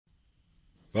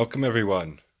Welcome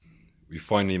everyone, we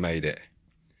finally made it.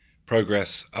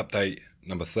 Progress update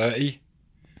number 30.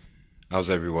 How's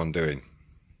everyone doing?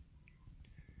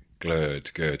 Good.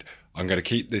 I'm going to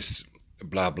keep this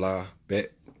blah blah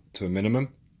bit to a minimum.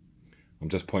 I'm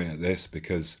just pointing at this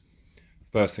because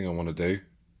the first thing I want to do,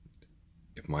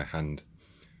 if my hand,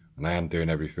 and I am doing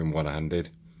everything one-handed,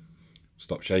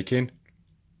 stop shaking.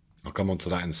 I'll come on to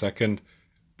that in a second.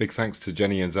 Big thanks to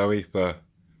Jenny and Zoe for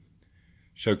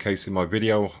showcasing my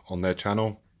video on their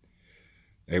channel.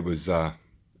 It was I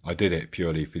did it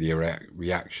purely for the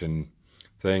reaction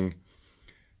thing.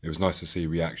 It was nice to see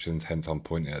reactions, hence I'm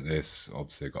pointing at this.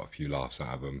 Obviously I got a few laughs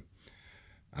out of them.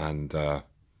 And the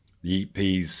Eat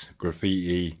Peas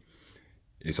graffiti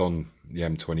is on the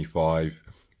M25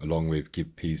 along with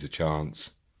Give Peas a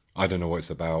Chance. I don't know what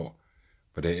it's about,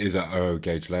 but it is at 00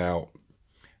 gauge layout,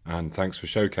 and thanks for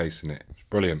showcasing it. It's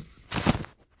brilliant.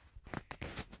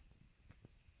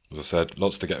 As I said,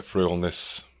 lots to get through on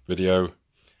this video.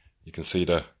 You can see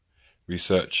the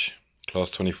research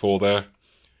class 24 there,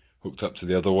 hooked up to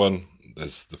the other one.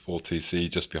 There's the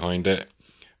 4TC just behind it,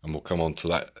 and we'll come on to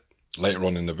that later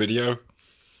on in the video.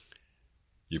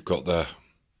 You've got the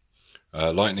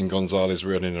Lightning Gonzalez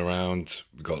running around.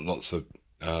 We've got lots of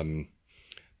done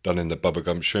in the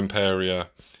bubblegum shrimp area,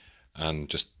 and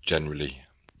just generally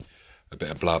a bit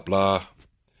of blah blah.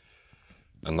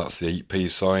 And that's the Eat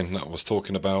Peas sign that I was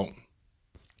talking about.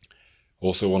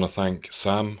 Also want to thank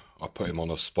Sam. I put him on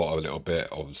the spot a little bit,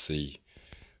 obviously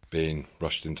being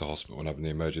rushed into hospital and having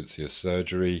the emergency of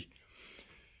surgery,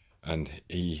 and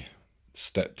he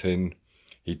stepped in.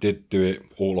 He did do it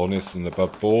all honest and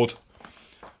above board.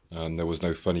 There was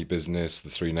no funny business.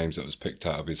 The three names that was picked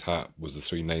out of his hat was the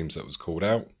three names that was called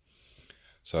out.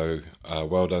 So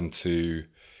well done to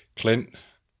Clint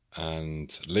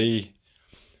and Lee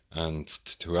and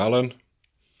to Alan.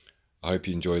 I hope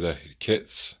you enjoy the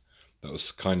kits that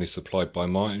was kindly supplied by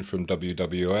Martin from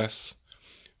WWS.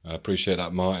 I appreciate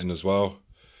that, Martin, as well.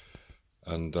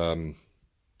 And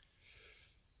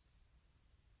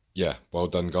yeah, well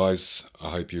done guys. I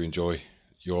hope you enjoy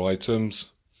your items.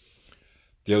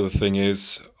 The other thing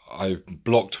is I've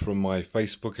blocked from my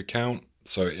Facebook account,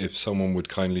 so if someone would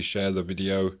kindly share the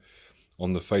video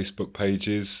on the Facebook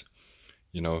pages,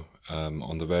 you know,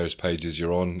 on the various pages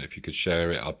you're on, if you could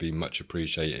share it, I'd be much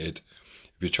appreciated.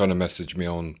 If you're trying to message me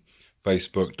on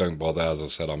Facebook, don't bother. As I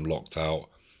said, I'm locked out.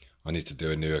 I need to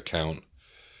do a new account,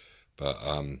 but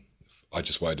I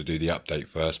just wanted to do the update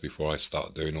first before I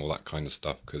start doing all that kind of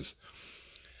stuff, because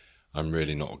I'm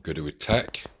really not good with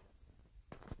tech.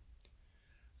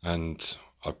 And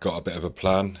I've got a bit of a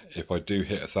plan. If I do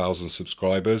hit 1,000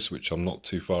 subscribers, which I'm not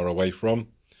too far away from,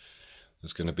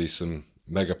 there's going to be some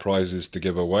mega prizes to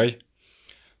give away.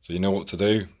 So you know what to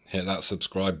do. Hit that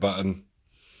subscribe button,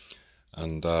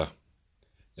 and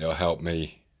it'll help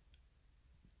me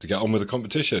to get on with the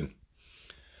competition.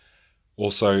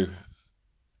 Also,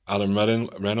 Alan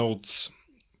Reynolds,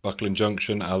 Buckland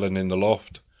Junction, Alan in the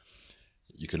Loft.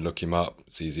 You can look him up.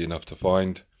 It's easy enough to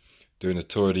find. Doing a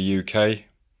tour of the UK.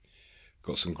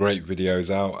 Got some great videos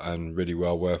out and really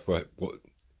well worth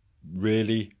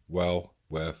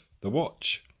the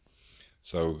watch.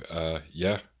 So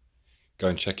yeah, go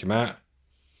and check him out.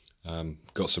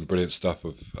 Got some brilliant stuff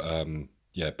of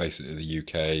yeah, basically the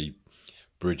UK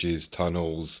bridges,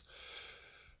 tunnels,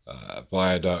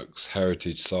 viaducts,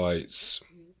 heritage sites,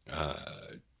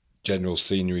 general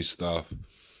scenery stuff,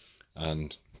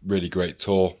 and really great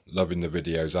tour. Loving the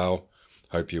videos, Al.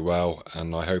 Hope you're well,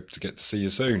 and I hope to get to see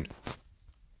you soon.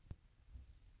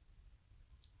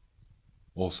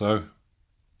 Also,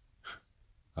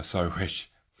 I so wish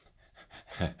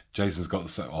Jason's got the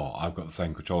same. Oh, I've got the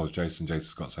same controller as Jason.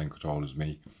 Jason's got the same controller as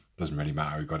me. Doesn't really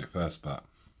matter who got it first, but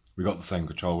we got the same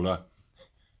controller.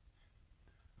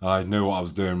 I knew what I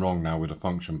was doing wrong now with the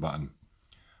function button.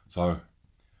 So,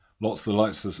 lots of the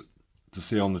lights to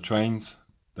see on the trains.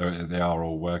 They are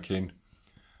all working.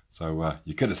 So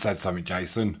you could have said something,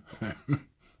 Jason.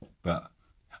 But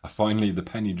the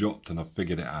penny dropped and I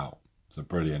figured it out. So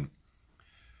brilliant.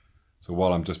 So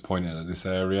while I'm just pointing at this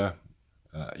area,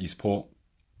 Eastport,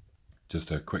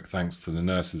 just a quick thanks to the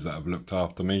nurses that have looked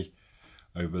after me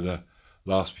over the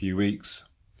last few weeks.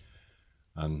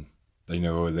 And they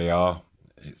know who they are.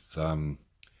 It's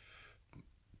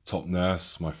top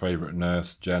nurse, my favourite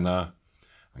nurse, Jenna,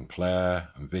 and Claire,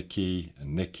 and Vicky,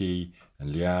 and Nikki,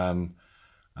 and Leanne.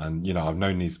 And, you know, I've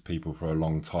known these people for a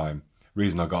long time. The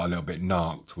reason I got a little bit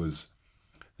narked was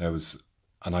there was,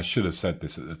 and I should have said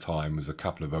this at the time, was a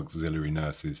couple of auxiliary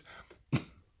nurses,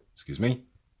 excuse me,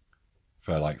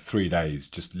 for like 3 days,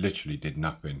 just literally did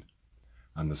nothing.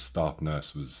 And the staff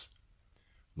nurse was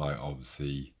like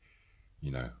obviously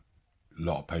you know, a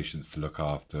lot of patients to look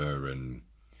after and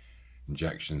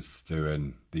injections to do,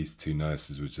 and these two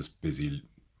nurses were just busy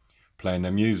playing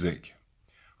their music.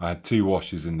 I had 2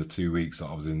 washes in the 2 weeks that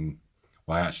I was in.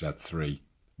 Well, I actually had 3.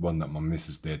 One that my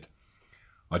missus did.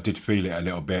 I did feel it a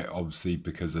little bit, obviously,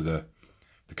 because of the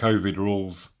COVID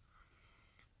rules.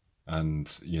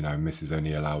 And, you know, missus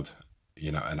only allowed,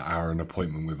 you know, an hour an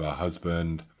appointment with her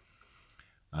husband.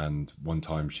 And one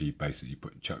time she basically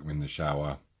chucked me in the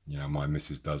shower. You know, my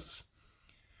missus does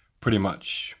pretty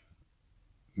much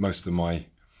most of my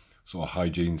sort of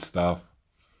hygiene stuff.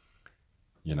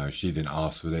 You know, she didn't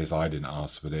ask for this, I didn't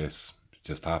ask for this, it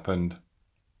just happened.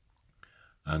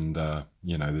 And,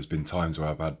 you know, there's been times where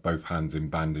I've had both hands in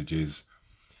bandages,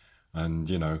 and,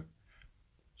 you know,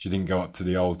 she didn't go up to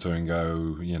the altar and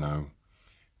go, you know,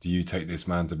 do you take this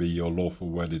man to be your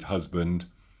lawful wedded husband?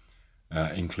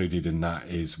 Included in that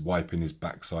is wiping his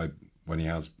backside when he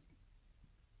has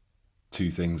 2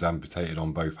 things amputated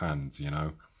on both hands, you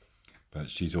know.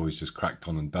 But she's always just cracked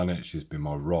on and done it. She's been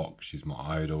my rock, she's my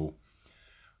idol.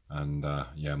 And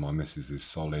yeah, my missus is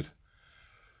solid.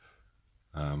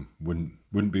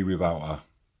 Wouldn't be without her.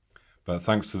 But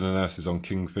thanks to the nurses on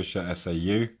Kingfisher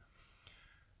SAU.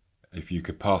 If you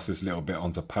could pass this little bit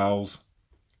on to PALS.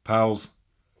 PALS,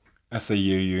 SAU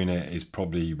unit is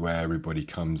probably where everybody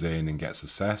comes in and gets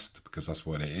assessed, because that's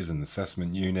what it is, an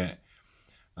assessment unit.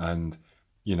 And,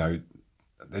 you know,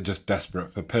 they're just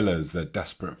desperate for pillars. They're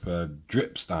desperate for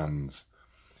drip stands.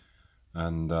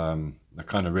 And that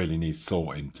kind of really needs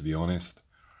sorting, to be honest.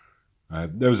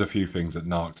 There was a few things that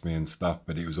narked me and stuff,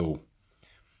 but it was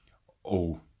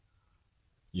all,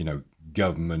 you know,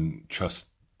 government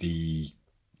trustee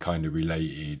kind of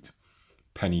related,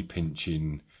 penny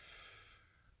pinching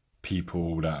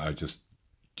people that are just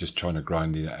trying to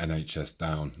grind the NHS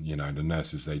down. You know, the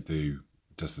nurses, they do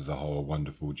just as a whole a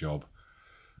wonderful job.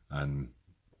 And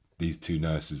these 2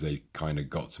 nurses, they kind of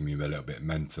got to me a little bit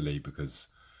mentally, because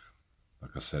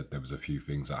like I said, there was a few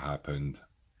things that happened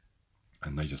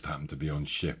and they just happened to be on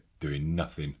shift doing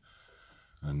nothing.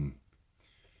 And,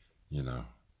 you know,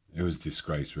 it was a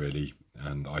disgrace, really.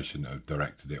 And I shouldn't have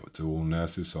directed it to all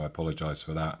nurses, so I apologise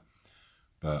for that.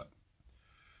 But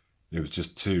it was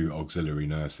just 2 auxiliary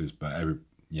nurses, but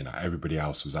everybody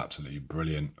else was absolutely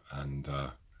brilliant. And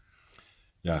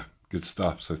yeah, good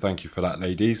stuff. So thank you for that,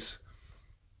 ladies.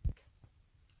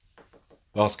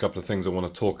 Last couple of things I want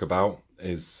to talk about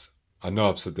is, I know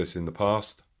I've said this in the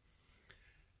past,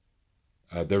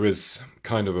 there is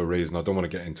kind of a reason. I don't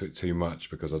want to get into it too much,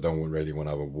 because I don't really want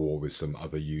to have a war with some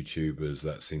other YouTubers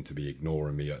that seem to be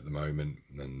ignoring me at the moment,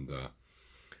 and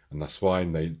that's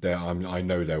fine. I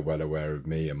know they're well aware of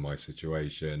me and my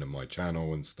situation and my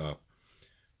channel and stuff,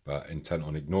 but intent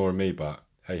on ignoring me. But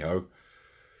hey ho,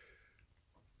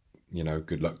 you know,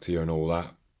 good luck to you and all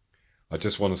that. I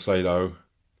just want to say though,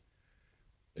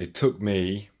 it took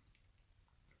me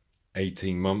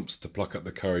 18 months to pluck up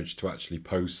the courage to actually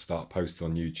start posting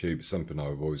on YouTube. It's something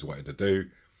I've always wanted to do.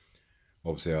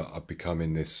 Obviously, I've become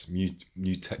in this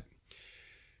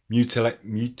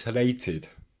mutilated,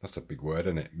 that's a big word,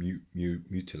 isn't it?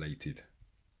 Mutilated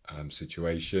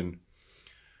situation.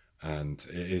 And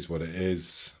it is what it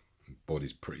is.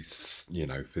 Body's pretty, you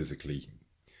know, physically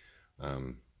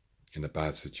in a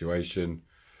bad situation.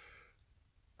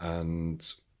 And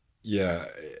yeah,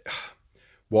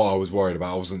 what I was worried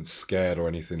about, I wasn't scared or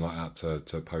anything like that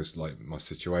to post like my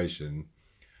situation,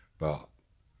 but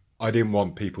I didn't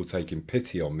want people taking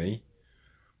pity on me,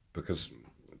 because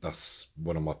that's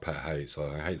one of my pet hates.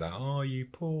 I hate that, oh, you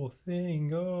poor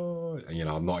thing, oh, you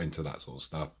know, I'm not into that sort of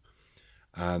stuff.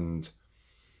 And,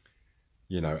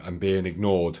 you know, and being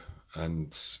ignored.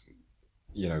 And,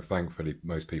 you know, thankfully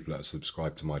most people that have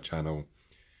subscribed to my channel,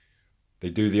 they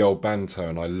do the old banter,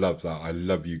 and I love that. I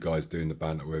love you guys doing the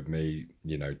banter with me.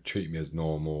 You know, treat me as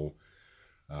normal.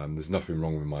 There's nothing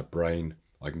wrong with my brain.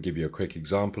 I can give you a quick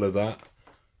example of that.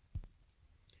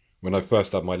 When I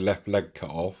first had my left leg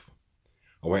cut off,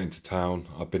 I went into town.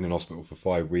 I've been in hospital for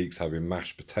 5 weeks, having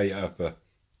mashed potato for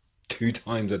 2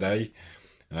 times a day.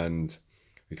 And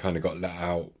we kind of got let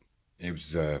out. It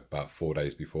was about 4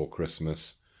 days before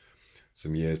Christmas,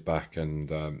 some years back. And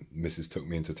Mrs. took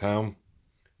me into town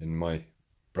in my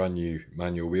brand new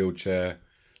manual wheelchair,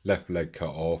 left leg cut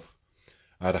off.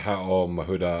 I had a hat on, my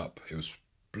hood up. It was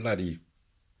bloody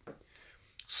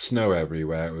snow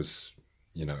everywhere. It was,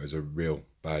 you know, it was a real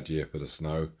bad year for the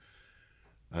snow.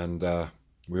 And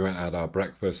we went out our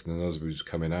breakfast, and as we was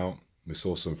coming out, we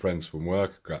saw some friends from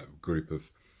work, a group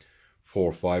of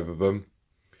 4 or 5 of them.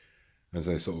 And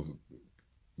they sort of,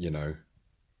 you know,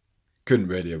 couldn't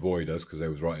really avoid us because they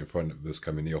was right in front of us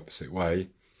coming the opposite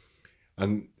way.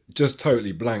 And just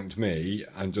totally blanked me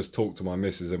and just talked to my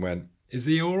missus and went, "Is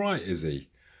he all right, is he?"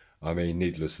 I mean,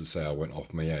 needless to say, I went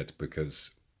off my head,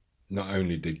 because not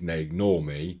only did they ignore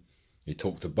me, he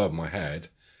talked above my head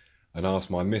and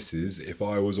asked my missus if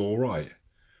I was all right.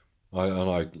 I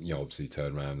obviously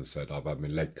turned around and said, "I've had my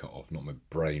leg cut off, not my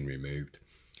brain removed."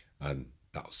 And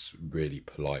that was really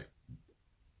polite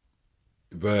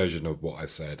version of what I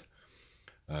said.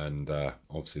 And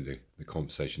obviously the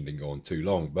conversation didn't go on too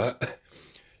long, but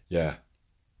yeah,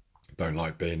 don't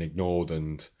like being ignored,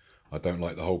 and I don't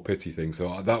like the whole pity thing.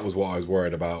 So that was what I was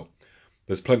worried about.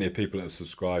 There's plenty of people that have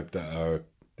subscribed that are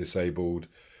disabled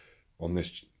on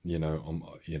this,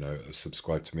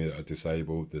 subscribe to me that are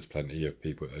disabled. There's plenty of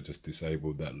people that are just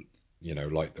disabled that,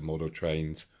 like the model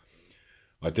trains.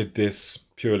 I did this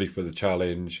purely for the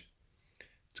challenge,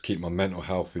 to keep my mental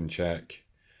health in check,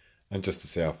 and just to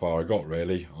see how far I got,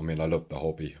 really. I mean, I love the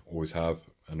hobby, always have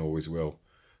and always will.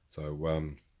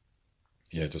 So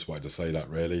yeah, just wanted to say that,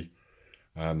 really.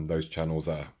 Those channels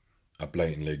that are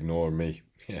blatantly ignoring me,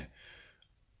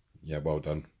 yeah, well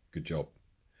done, good job.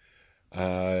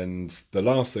 And the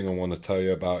last thing I want to tell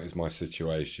you about is my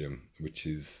situation, which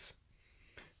is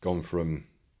gone from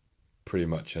pretty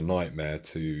much a nightmare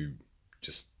to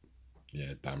just,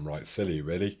 yeah, damn right silly,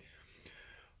 really.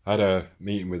 I had a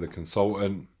meeting with a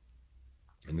consultant,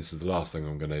 and this is the last thing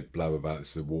I'm going to blab about.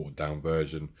 This is a watered down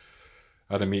version.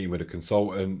 I had a meeting with a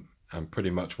consultant, and pretty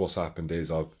much what's happened is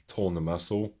I've torn the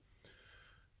muscle.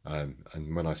 And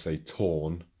when I say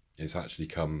torn, it's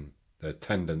actually the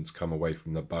tendons come away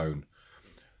from the bone.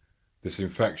 This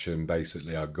infection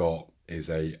basically I got is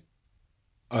a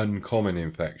uncommon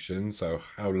infection. So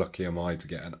how lucky am I to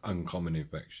get an uncommon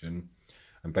infection?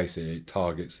 And basically it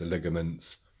targets the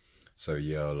ligaments. So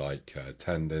your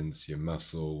tendons, your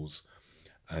muscles,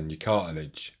 and your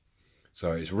cartilage.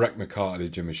 So it's wrecked my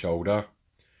cartilage in my shoulder.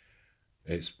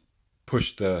 It's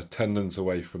pushed the tendons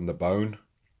away from the bone,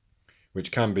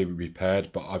 which can be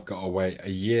repaired, but I've got to wait a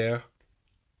year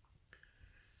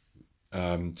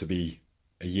to be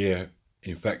a year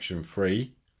infection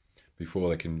free before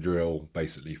they can drill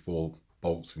basically 4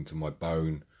 bolts into my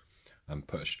bone and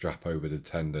put a strap over the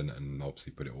tendon and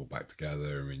obviously put it all back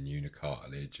together and renew the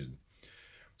cartilage. And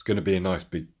it's going to be a nice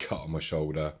big cut on my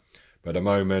shoulder. But at the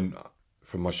moment,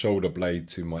 from my shoulder blade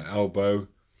to my elbow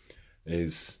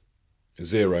is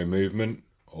 0 movement,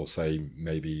 or say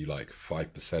maybe like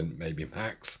 5%, maybe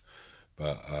max.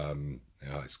 But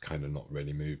yeah, it's kind of not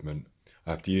really movement. I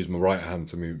have to use my right hand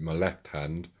to move my left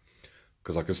hand,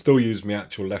 because I can still use my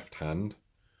actual left hand.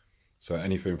 So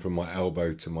anything from my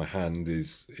elbow to my hand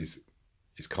is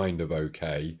kind of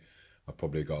okay. I've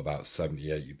probably got about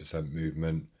 70-80%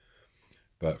 movement.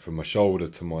 But from my shoulder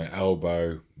to my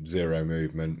elbow, 0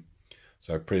 movement.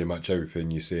 So pretty much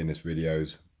everything you see in this video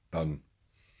is done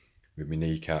with my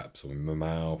kneecaps or my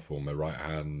mouth or my right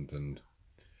hand. And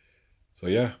so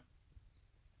yeah,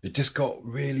 it just got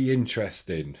really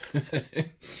interesting.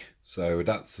 So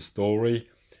that's the story.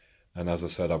 And as I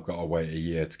said, I've got to wait a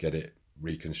year to get it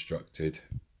reconstructed.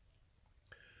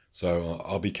 So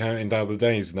I'll be counting down the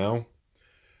days now.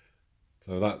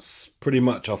 So that's pretty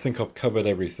much, I think I've covered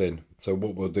everything. So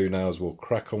what we'll do now is we'll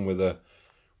crack on with the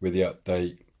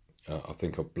update. I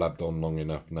think I've blabbed on long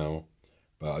enough now,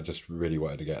 but I just really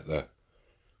wanted to get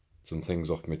some things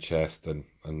off my chest, and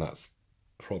that's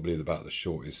probably about the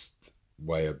shortest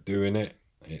way of doing it.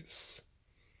 It's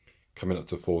coming up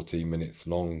to 14 minutes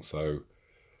long, so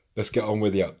let's get on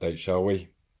with the update, shall we?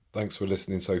 Thanks for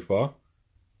listening so far.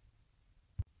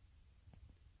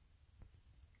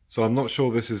 So I'm not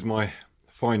sure this is my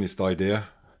finest idea,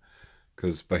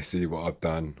 because basically what I've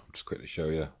done, I'll just quickly show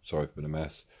you, sorry for the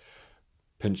mess,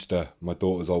 pinched my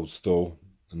daughter's old stool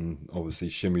and obviously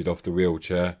shimmied off the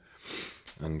wheelchair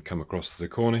and come across to the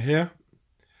corner here.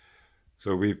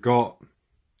 So we're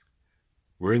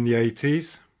in the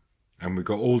 80s, and we've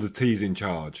got all the T's in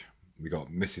charge. We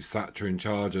got Mrs. Thatcher in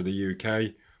charge of the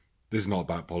UK. This is not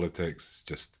about politics,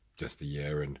 it's just a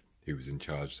year and who was in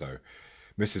charge. So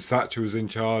Mrs. Thatcher was in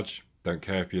charge. Don't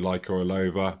care if you like her or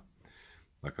loathe her.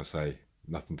 Like I say,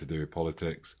 nothing to do with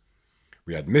politics.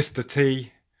 We had Mr.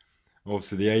 T,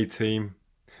 obviously the A-team.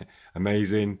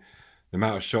 Amazing. The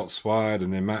amount of shots fired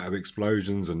and the amount of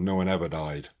explosions, and no one ever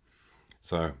died.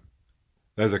 So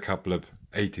there's a couple of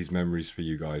 80s memories for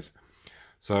you guys.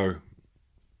 So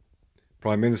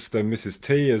Prime Minister Mrs.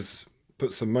 T has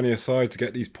put some money aside to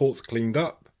get these ports cleaned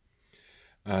up,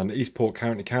 and Eastport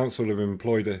County Council have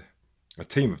employed a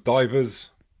team of divers,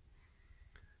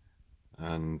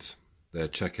 and they're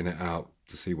checking it out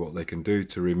to see what they can do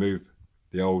to remove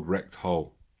the old wrecked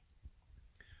hull.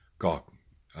 God,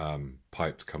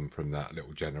 pipes come from that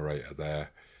little generator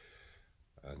there.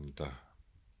 and a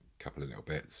couple of little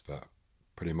bits, but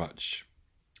pretty much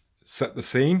set the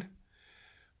scene.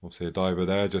 Obviously a diver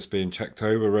there just being checked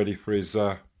over, ready for his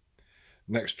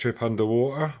next trip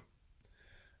underwater,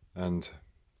 and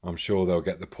I'm sure they'll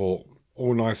get the port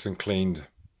all nice and cleaned,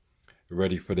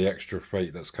 ready for the extra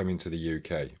freight that's coming to the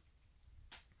UK.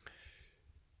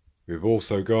 We've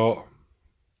also got a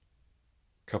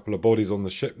couple of bodies on the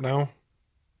ship now.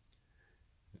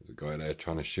 There's a guy there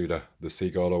trying to shoot the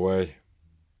seagull away,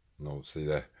 and obviously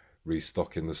they're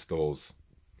restocking the stores.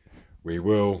 We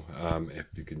will, if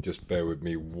you can just bear with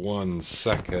me 1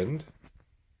 second,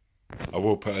 I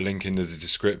will put a link in the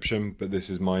description, but this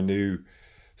is my new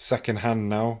second hand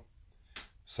now.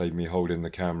 Save me holding the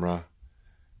camera.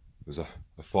 There's a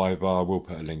 5R, we'll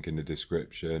put a link in the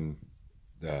description.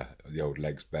 The old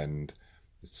legs bend.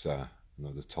 It's you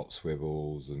know, the top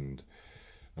swivels and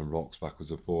rocks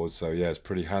backwards and forwards. So yeah, it's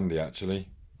pretty handy actually.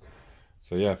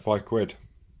 So yeah, £5.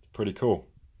 Pretty cool.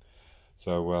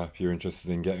 So if you're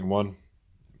interested in getting one,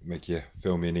 make your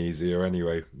filming easier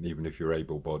anyway, even if you're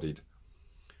able-bodied.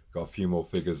 Got a few more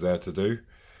figures there to do.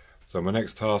 So my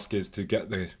next task is to get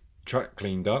the track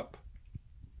cleaned up.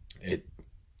 It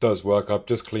does work. I've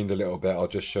just cleaned a little bit. I'll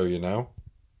just show you now,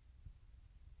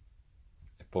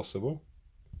 if possible.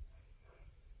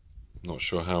 Not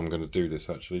sure how I'm going to do this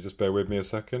actually. Just bear with me a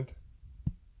second.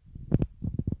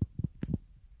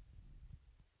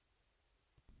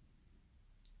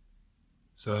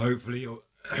 So hopefully you'll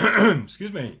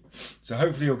excuse me. So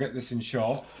hopefully you'll get this in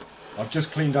shot. I've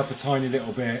just cleaned up a tiny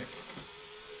little bit.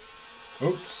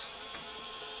 Oops.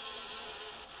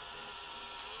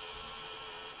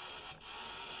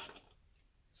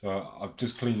 So I've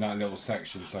just cleaned that little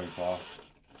section so far.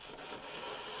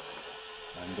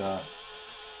 And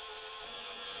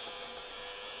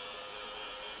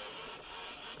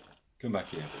come back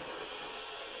here.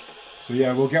 So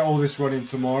yeah, we'll get all this running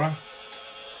tomorrow.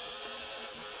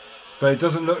 But it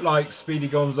doesn't look like Speedy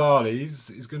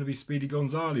Gonzales is going to be Speedy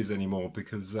Gonzales anymore,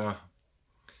 because I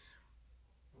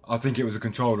think it was a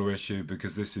controller issue,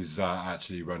 because this is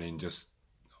actually running just,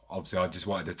 obviously I just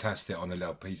wanted to test it on a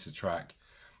little piece of track.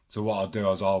 So what I'll do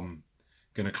is I'm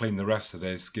going to clean the rest of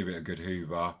this, give it a good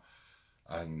hoover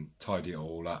and tidy it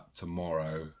all up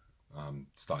tomorrow. I'm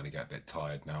starting to get a bit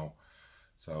tired now,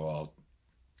 so I'll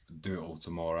do it all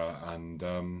tomorrow, and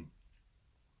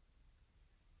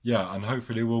yeah, and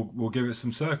hopefully we'll give it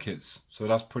some circuits. So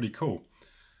that's pretty cool.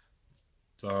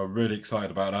 So I'm really excited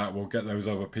about that. We'll get those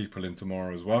other people in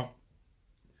tomorrow as well.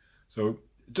 So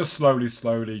just slowly,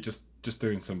 just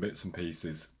doing some bits and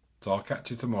pieces. So I'll catch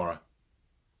you tomorrow.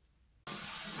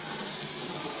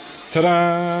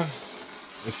 Ta-da!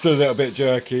 It's still a little bit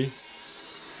jerky,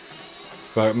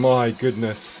 but my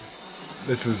goodness,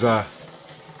 this was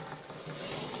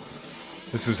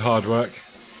hard work.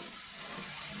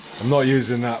 I'm not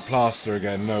using that plaster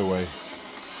again, no way.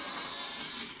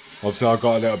 Obviously I've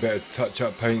got a little bit of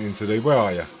touch-up painting to do. Where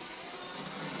are you?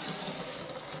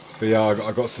 But yeah,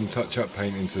 I got some touch-up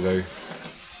painting to do,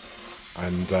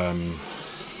 and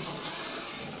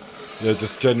yeah,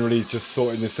 just generally just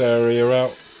sorting this area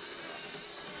out.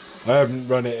 I haven't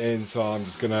run it in, so I'm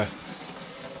gonna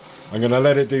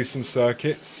let it do some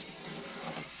circuits,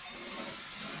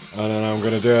 and then I'm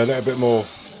gonna do a little bit more.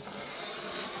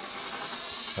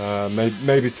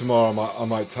 Maybe tomorrow I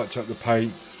might touch up the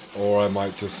paint, or I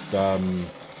might just leave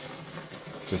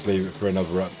it for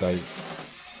another update.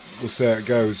 We'll see how it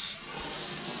goes.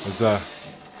 There's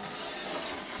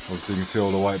obviously you can see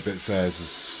all the white bits there. There's a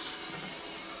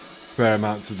fair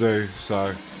amount to do,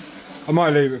 so I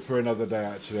might leave it for another day.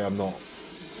 Actually, I'm not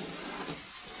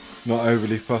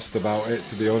overly fussed about it,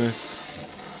 to be honest.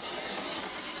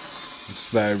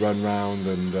 Just let it run round,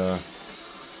 and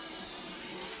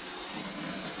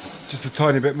just a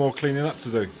tiny bit more cleaning up to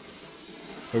do.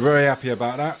 We're very happy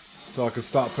about that, so I can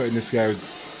start putting this gear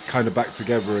kind of back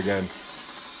together again.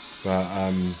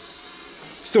 But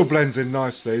still blends in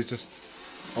nicely. It's just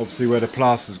obviously where the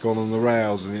plaster's gone on the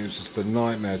rails, and it was just a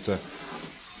nightmare to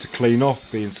clean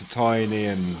off, being so tiny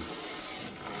and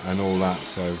all that.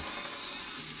 So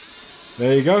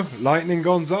there you go, Lightning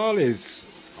Gonzales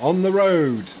on the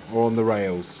road, or on the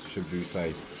rails, should we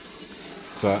say.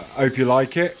 So I hope you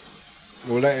like it.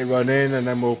 We'll let it run in, and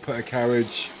then we'll put a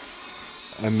carriage,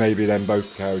 and maybe then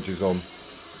both carriages on.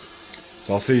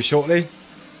 So I'll see you shortly.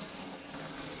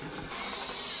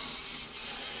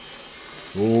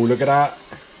 Oh, look at that.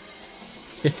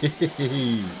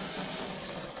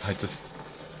 I just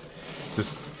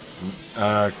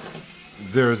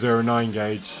 009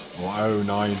 gauge, or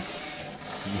 09.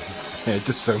 Yeah,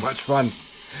 just so much fun.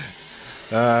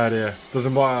 Ah dear,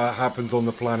 doesn't matter what happens on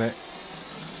the planet,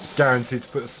 it's guaranteed to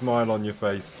put a smile on your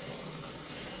face.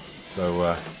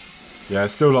 So yeah,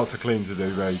 still lots of cleaning to do,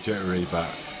 very jittery, but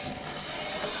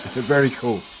very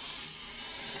cool.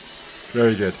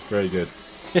 Very good, very good.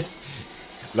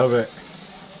 Love it.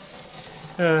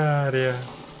 Ah dear.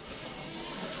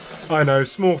 I know,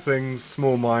 small things,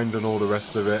 small mind and all the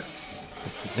rest of it.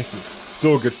 It's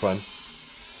all good fun.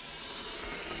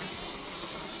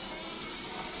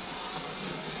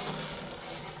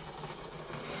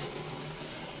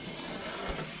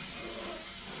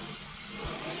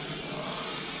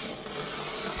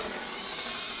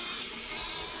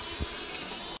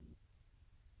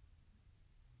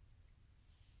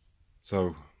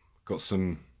 So, got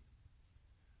some,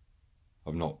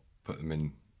 I've not put them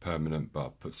in permanent, but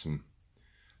I've put some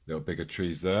little bigger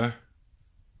trees there.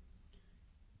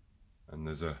 And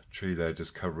there's a tree there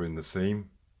just covering the seam.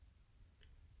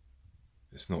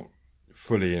 It's not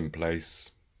fully in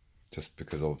place, just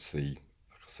because obviously,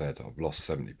 like I said, I've lost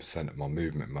 70% of my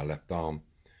movement in my left arm.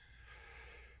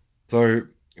 So,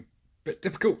 a bit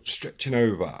difficult stretching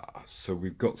over. So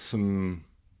we've got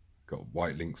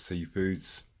White Link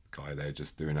Seafoods. Guy there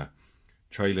just doing a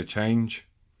trailer change,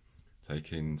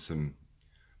 taking some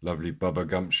lovely Bubba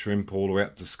Gump shrimp all the way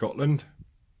up to Scotland.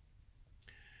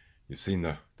 You've seen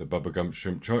the Bubba Gump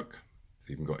shrimp truck. It's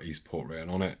even got Eastport written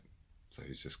on it. So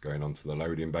he's just going onto the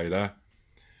loading bay there.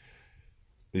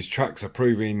 These trucks are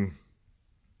proving,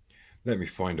 let me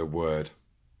find a word,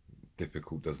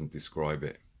 difficult doesn't describe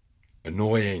it,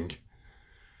 annoying.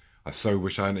 I so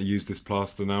wish I hadn't used this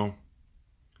plaster now.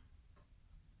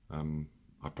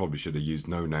 I probably should have used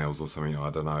no nails or something,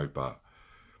 I don't know, but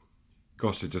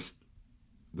gosh, it just,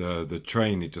 the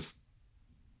train, it just,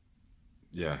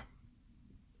 yeah,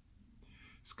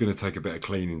 it's going to take a bit of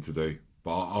cleaning to do,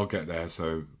 but I'll get there,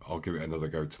 so I'll give it another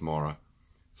go tomorrow.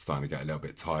 Starting to get a little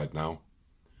bit tired now,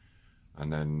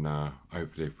 and then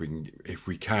hopefully if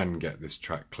we can get this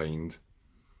track cleaned.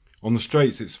 On the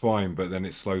straights it's fine, but then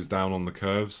it slows down on the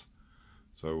curves,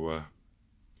 so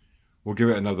we'll give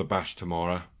it another bash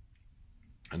tomorrow.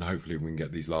 And hopefully we can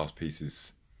get these last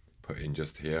pieces put in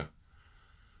just here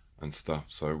and stuff.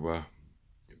 So,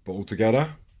 but all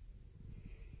together,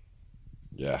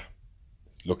 yeah,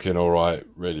 looking all right.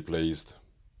 Really pleased.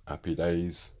 Happy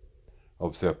days.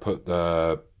 Obviously, I put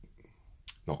the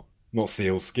not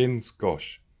seal skins.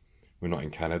 Gosh, we're not in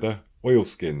Canada. Oil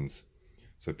skins.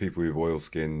 So people with oil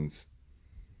skins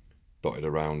dotted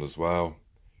around as well.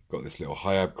 Got this little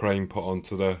high-ab crane put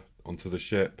onto the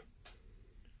ship.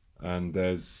 And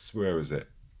there's, where is it?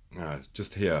 It's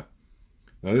just here.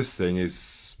 Now this thing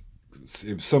is,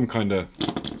 it was some kind of,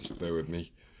 just bear with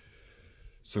me,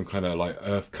 some kind of like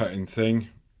earth cutting thing.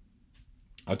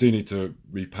 I do need to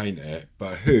repaint it,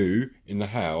 but who in the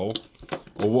hell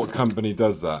or what company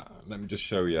does that? Let me just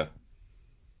show you.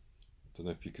 Don't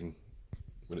know if you can,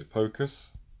 will it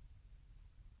focus?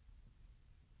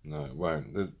 No, it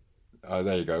won't.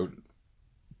 There you go.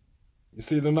 You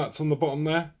see the nuts on the bottom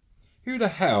there? Who the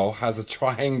hell has a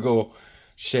triangle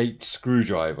shaped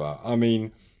screwdriver? I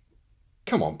mean,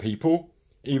 come on people.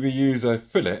 Either use a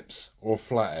Phillips or a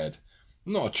flathead,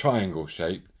 not a triangle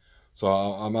shape. So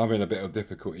I'm having a bit of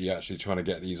difficulty actually trying to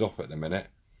get these off at the minute.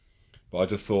 But I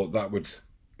just thought that would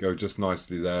go just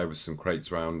nicely there with some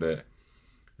crates around it.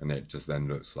 And it just then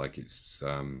looks like it's,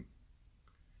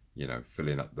 you know,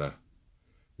 filling up the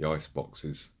ice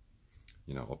boxes,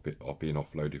 you know, being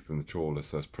offloaded from the trawler.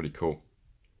 So it's pretty cool.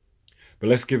 But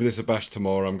let's give this a bash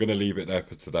tomorrow. I'm going to leave it there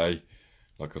for today.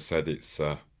 Like I said, it's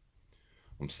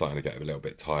I'm starting to get a little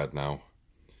bit tired now.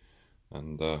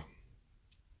 And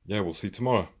yeah, we'll see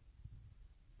tomorrow.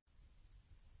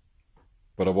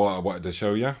 But what I wanted to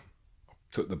show you,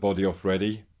 took the body off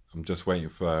ready. I'm just waiting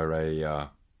for a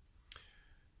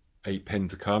 8-pin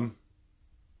to come.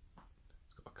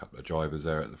 Got a couple of drivers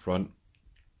there at the front.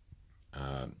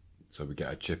 So we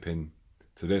get a chip in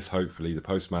to this. Hopefully the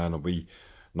postman will be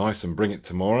nice and bring it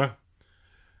tomorrow,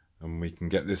 and we can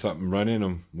get this up and running,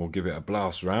 and we'll give it a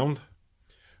blast round.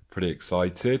 Pretty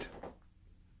excited.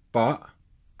 But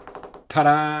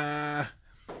ta-da!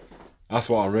 That's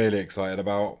what I'm really excited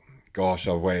about. Gosh,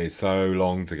 I've waited so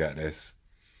long to get this,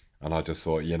 and I just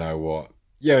thought, you know what,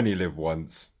 you only live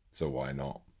once, so why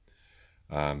not?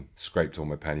 Scraped all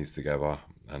my pennies together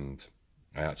and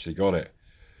I actually got it.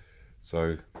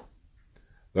 So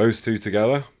those two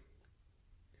together,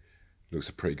 looks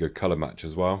a pretty good colour match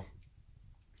as well.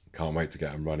 Can't wait to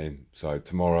get them running. So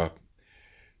tomorrow,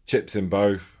 chips in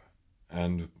both,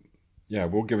 and yeah,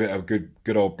 we'll give it a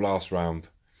good old blast round.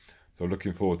 So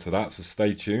looking forward to that. So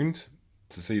stay tuned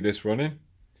to see this running.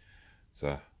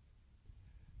 So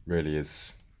really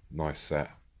is nice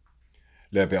set.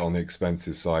 little bit on the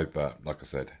expensive side, but like I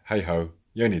said, hey ho,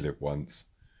 you only live once,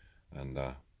 and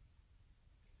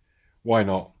why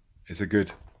not? It's a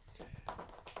good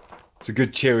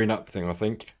cheering up thing, I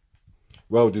think.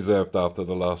 Well deserved after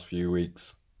the last few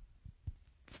weeks.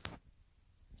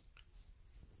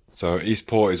 So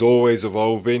Eastport is always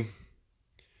evolving,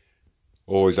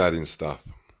 always adding stuff.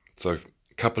 So a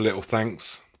couple little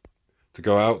thanks to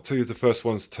go out to. The first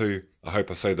one's to, I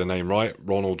hope I say the name right,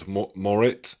 Ronald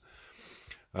Morit.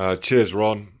 Cheers,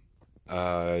 Ron.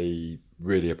 I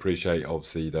really appreciate,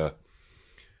 obviously, you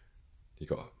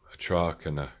got a truck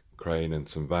and a crane and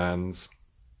some vans.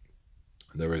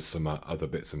 There is some other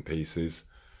bits and pieces.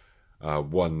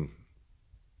 One,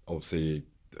 obviously,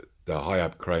 the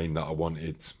high-ab crane that I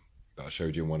wanted, that I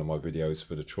showed you in one of my videos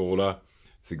for the trawler.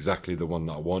 It's exactly the one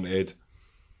that I wanted.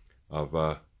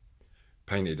 I've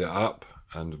painted it up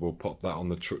and we'll pop that on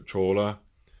the trawler.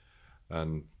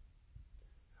 And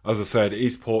as I said,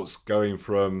 Eastport's going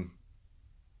from,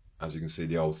 as you can see,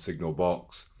 the old signal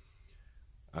box,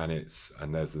 and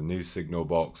there's the new signal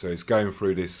box. So it's going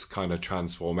through this kind of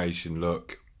transformation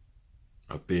look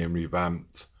of being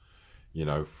revamped, you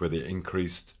know, for the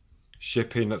increased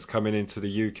shipping that's coming into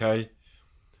the UK.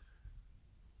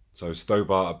 So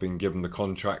Stobart have been given the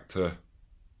contract to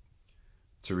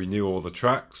renew all the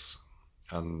tracks,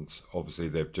 and obviously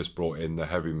they've just brought in the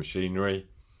heavy machinery,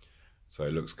 so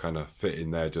it looks kind of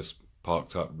fitting there, just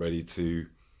parked up ready to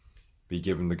be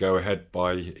given the go-ahead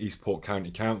by Eastport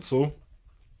County Council.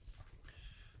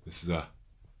 This is a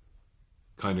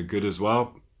kind of good as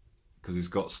well, because it's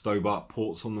got Stobart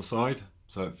ports on the side,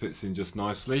 so it fits in just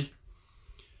nicely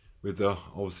with the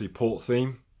obviously port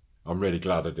theme. I'm really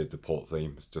glad I did the port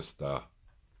theme. It's just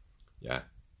yeah,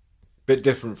 bit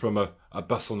different from a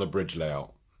bus on a bridge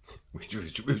layout, which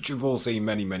we've all seen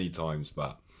many times,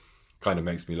 but kind of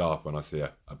makes me laugh when I see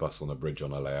a bus on a bridge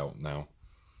on a layout now,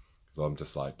 because I'm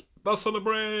just like, bus on a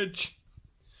bridge.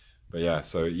 But yeah,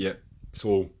 so yeah, it's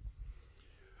all,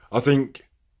 I think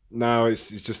now it's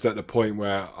just at the point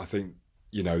where I think,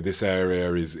 you know, this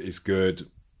area is good.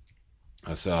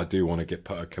 I said I do want to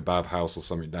put a kebab house or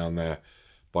something down there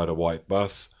by the white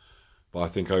bus, but I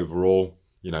think overall,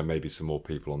 you know, maybe some more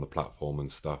people on the platform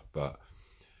and stuff, but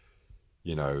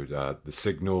you know, the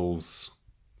signals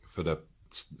for the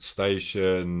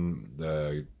station,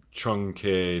 the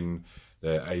trunking,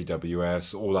 the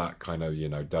AWS, all that kind of, you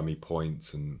know, dummy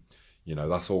points, and you know,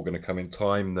 that's all going to come in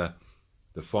time, the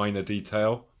finer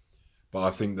detail. But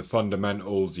I think the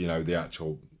fundamentals, you know, the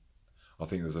actual, I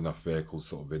think there's enough vehicles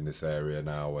sort of in this area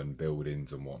now and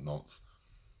buildings and whatnot.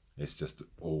 It's just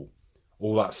all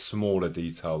that smaller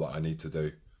detail that I need to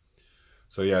do.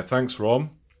 So yeah, thanks Ron.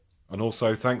 And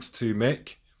also thanks to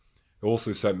Mick, who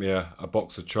also sent me a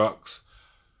box of trucks.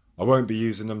 I won't be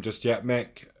using them just yet,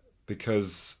 Mick,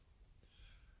 because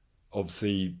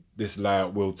obviously this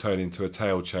layout will turn into a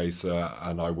tail chaser,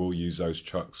 and I will use those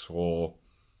trucks for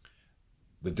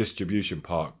the distribution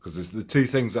park, because there's the two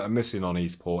things that are missing on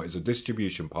Eastport is a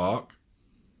distribution park,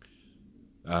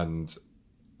 and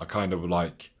I kind of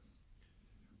like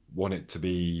want it to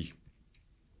be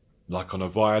like on a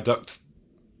viaduct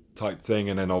type thing,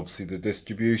 and then obviously the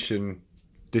distribution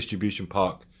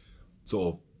park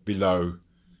sort of below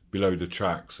the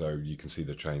track, so you can see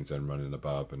the trains then running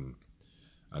above, and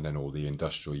then all the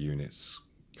industrial units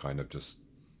kind of just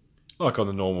like on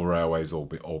the normal railways, all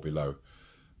below.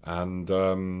 And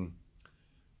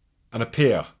a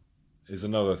pier is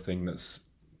another thing that's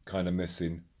kind of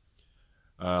missing.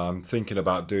 I'm thinking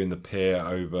about doing the pier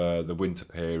over the winter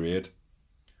period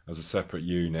as a separate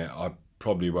unit. I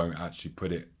probably won't actually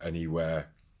put it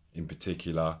anywhere in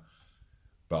particular,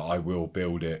 but I will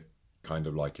build it kind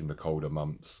of like in the colder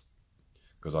months,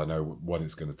 because I know, one,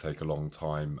 it's going to take a long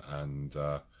time, and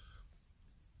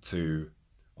two,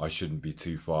 I shouldn't be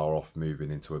too far off moving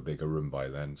into a bigger room by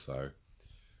then. So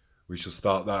we shall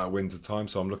start that at winter time,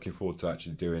 so I'm looking forward to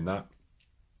actually doing that.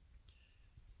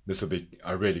 This will be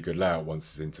a really good layout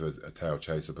once it's into a tail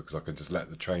chaser, because I can just let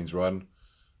the trains run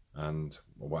and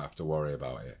I won't have to worry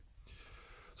about it.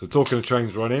 So talking of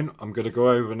trains running, I'm going to go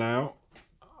over now.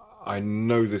 I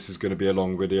know this is going to be a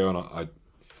long video, and I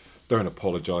don't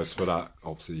apologise for that.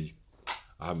 Obviously,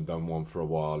 I haven't done one for a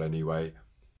while anyway.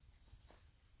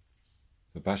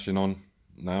 The bashing on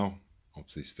now,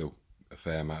 obviously still a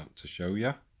fair amount to show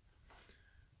you.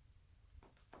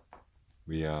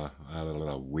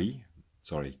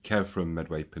 Kev from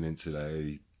Medway Peninsula,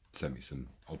 he sent me some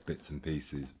odd bits and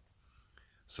pieces.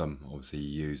 Some obviously he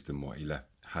used, and what he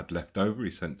had left over he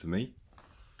sent to me.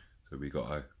 So we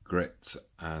got a grit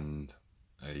and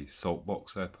a salt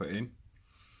box there put in,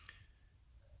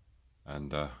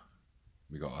 and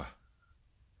we got a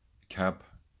cab.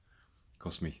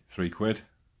 Cost me £3,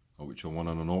 which I won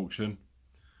on an auction.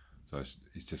 So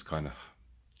it's just kind of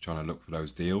trying to look for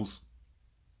those deals.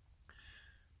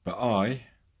 But I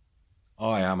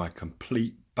am a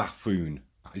complete buffoon.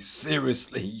 I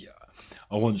seriously,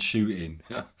 I want shooting.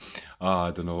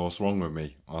 I don't know what's wrong with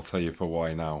me. I'll tell you for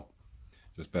why now.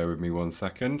 Just bear with me 1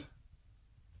 second.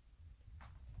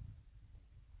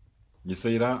 You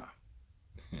see that?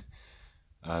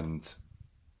 And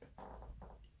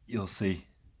you'll see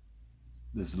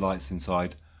there's lights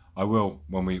inside. I will,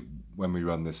 when we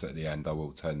run this at the end, I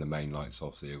will turn the main lights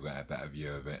off so you'll get a better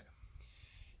view of it.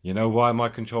 You know why my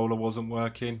controller wasn't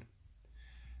working?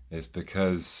 It's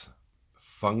because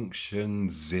function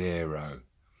 0.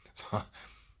 So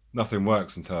nothing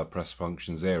works until I press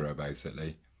function 0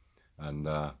 basically. And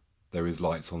there is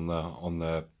lights on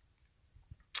the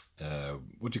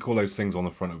what do you call those things on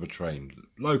the front of a train?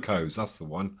 Locos, that's the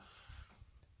one.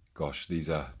 Gosh, these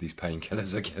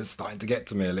painkillers are starting to get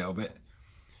to me a little bit.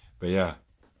 But yeah,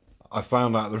 I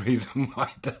found out the reason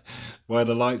why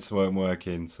the lights weren't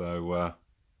working. So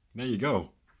there you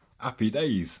go. Happy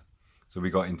days. So we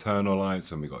got internal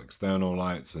lights and we got external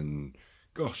lights, and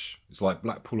gosh, it's like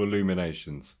Blackpool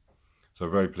illuminations. So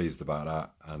very pleased about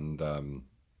that. And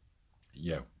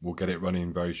yeah, we'll get it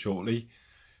running very shortly.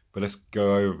 But let's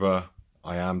go over.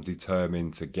 I am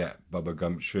determined to get Bubba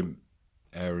Gump Shrimp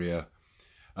area,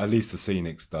 at least the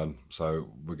scenics, done. So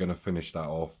we're going to finish that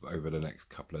off over the next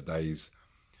couple of days.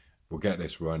 We'll get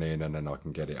this running and then I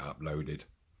can get it uploaded.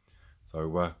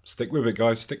 So stick with it,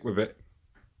 guys, stick with it.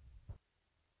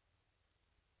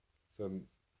 So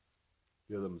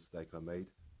the other mistake I made,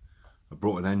 I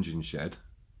brought an engine shed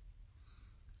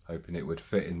hoping it would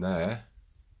fit in there,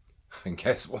 and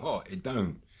guess what, it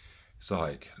don't. It's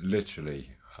like literally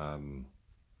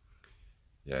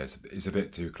yeah, it's a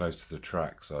bit too close to the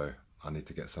track, so I need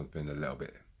to get something a little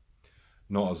bit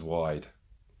not as wide.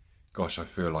 Gosh, I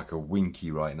feel like a winky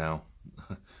right now.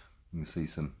 You can see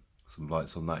some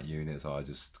lights on that unit, so I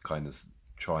just kind of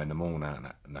trying them all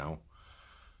now.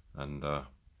 And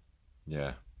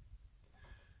yeah,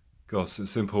 gosh,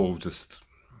 it's simple. Just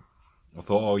I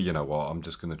thought, oh, you know what, I'm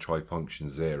just going to try function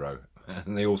 0,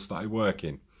 and they all started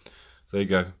working. So there you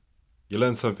go. You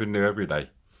learn something new every day.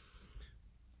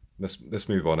 Let's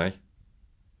move on, eh?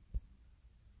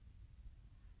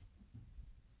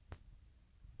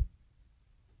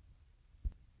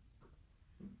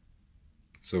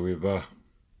 So we've, as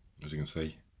you can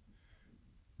see,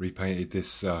 repainted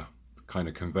this kind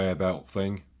of conveyor belt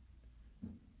thing,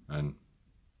 and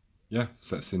yeah,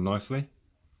 sets in nicely.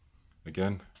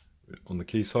 Again, on the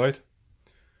key side,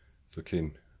 it's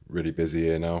looking really busy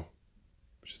here now,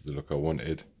 which is the look I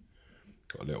wanted.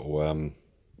 Got a little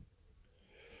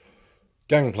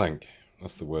gangplank,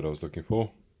 that's the word I was looking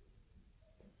for,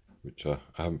 which I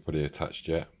haven't fully attached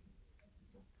yet,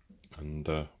 and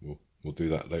we'll do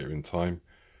that later in time.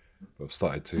 But I've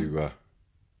started to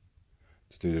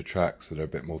do the tracks that are a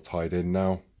bit more tied in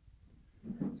now.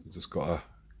 So just got to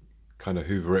kind of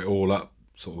hoover it all up,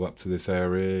 sort of up to this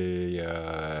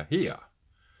area here.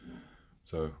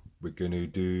 So we're going to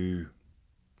do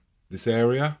this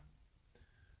area,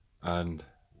 and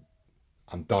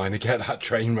I'm dying to get that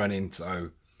train running, so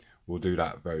we'll do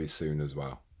that very soon as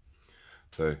well.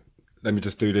 So let me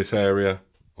just do this area.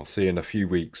 I'll see you in a few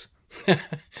weeks.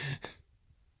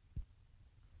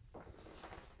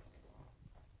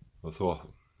 I thought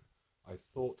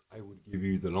I would give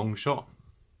you the long shot,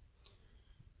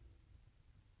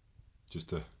 just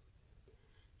to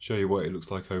show you what it looks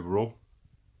like overall.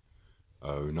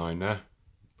 09 there,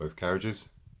 both carriages,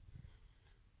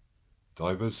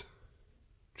 divers,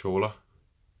 trawler,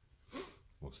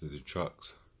 also the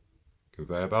trucks,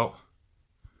 conveyor belt.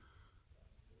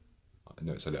 I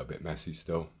know it's a little bit messy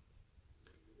still,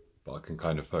 but I can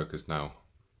kind of focus now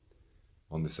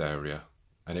on this area,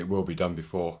 and it will be done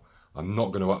before. I'm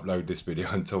not going to upload this video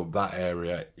until that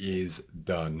area is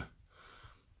done.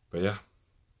 But yeah,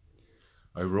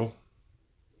 overall,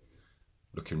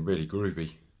 looking really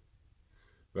groovy.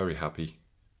 Very happy.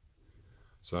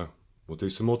 So we'll do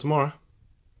some more tomorrow.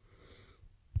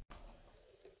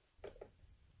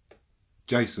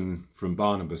 Jason from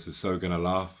Barnabas is so going to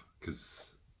laugh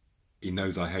because he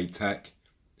knows I hate tech.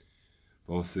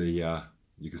 But obviously,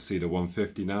 you can see the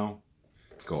 150 now.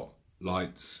 It's got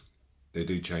lights. They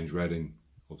do change red in,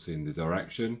 obviously, in the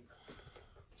direction.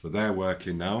 So they're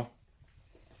working now.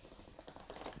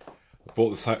 I brought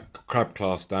the crab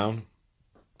class down,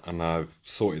 and I've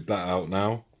sorted that out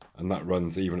now. And that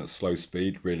runs even at slow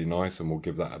speed, really nice. And we'll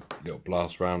give that a little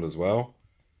blast round as well.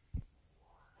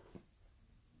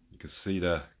 You can see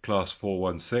the class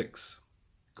 416.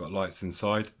 Got lights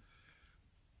inside.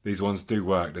 these ones do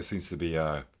work. There seems to be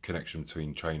a connection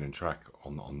between train and track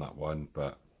on that one,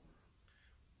 but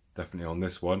definitely on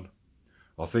this one,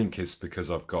 I think it's because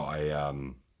I've got a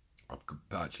I've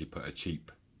actually put a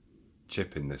cheap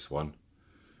chip in this one,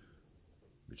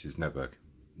 which is never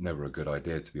a good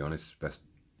idea, to be honest. Best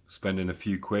spending a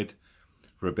few quid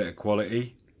for a bit of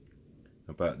quality.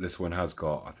 But this one has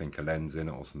got, I think, a lens in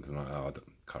it or something like that.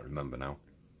 I can't remember now.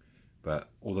 But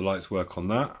all the lights work on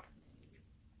that.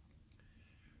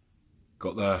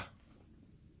 Got the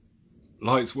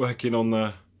lights working on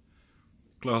the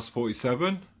Glass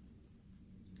 47.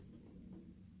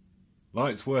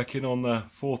 Lights working on the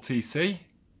 4TC.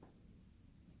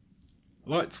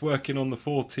 Lights working on the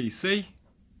 4TC.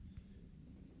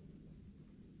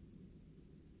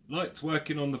 Lights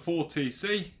working on the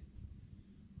 4TC.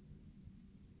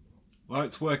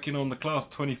 Lights working on the Class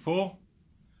 24.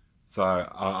 So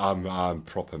I'm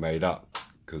proper made up,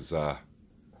 because I'm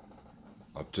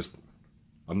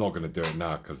not going to do it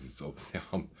now, because it's obviously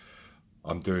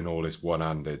I'm doing all this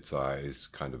one-handed, so it's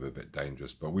kind of a bit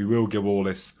dangerous. But we will give all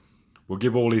this, we'll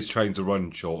give all these trains a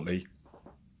run shortly,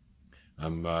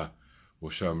 and we'll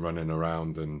show them running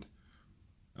around. And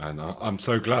I'm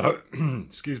so glad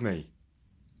excuse me,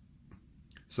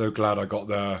 so glad I got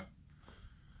the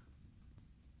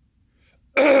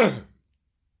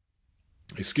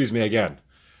excuse me again.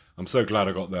 I'm so glad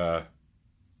I got the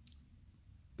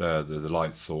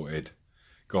lights sorted.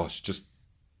 Gosh, just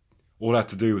all I had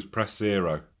to do was press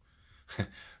 0.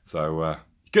 So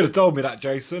you could have told me that,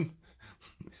 Jason.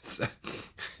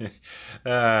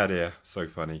 Ah dear, so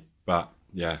funny. But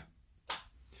yeah,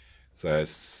 so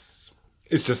it's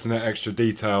just an extra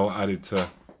detail added to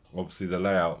obviously the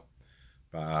layout.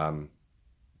 But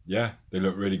yeah, they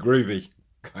look really groovy.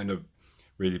 Kind of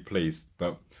really pleased.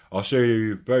 But I'll show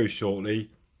you very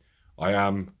shortly. I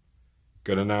am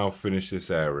gonna now finish this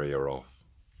area off.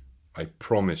 I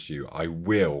promise you, I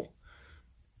will.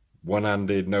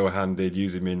 One-handed, no-handed,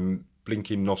 using my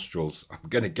blinking nostrils. I'm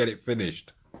gonna get it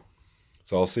finished.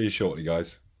 So I'll see you shortly,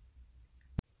 guys.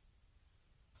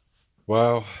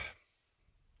 Well,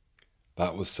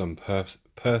 that was some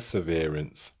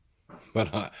perseverance.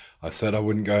 But I said I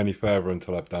wouldn't go any further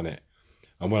until I've done it.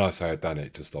 And when I say I've done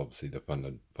it, just obviously the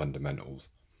fundamentals.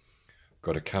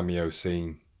 Got a cameo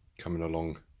scene coming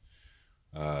along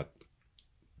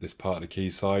this part of the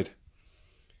quayside.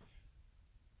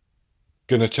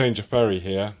 Gonna change a ferry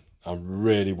here. I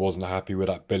really wasn't happy with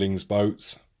that Billings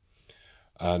boats.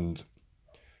 And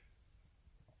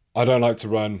I don't like to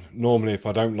run. Normally, if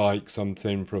I don't like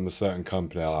something from a certain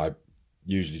company, I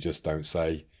usually just don't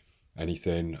say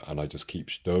anything and I just keep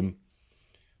stum.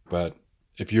 But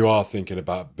if you are thinking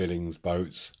about Billings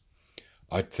boats,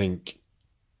 I'd think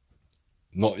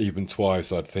not even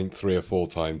twice, I'd think 3 or 4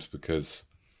 times, because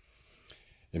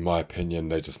in my opinion,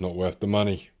 they're just not worth the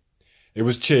money. It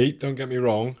was cheap, don't get me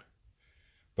wrong,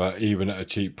 but even at a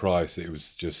cheap price, it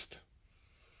was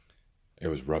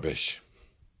rubbish.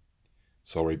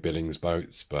 Sorry, Billings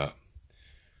boats, but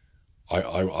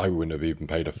I wouldn't have even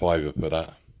paid a £5 for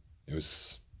that. It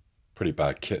was pretty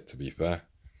bad kit, to be fair.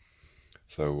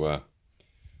 So,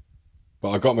 but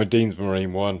I got my Dean's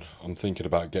Marine one. I'm thinking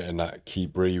about getting that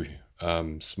Keybri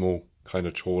small kind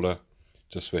of trawler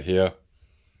just for here.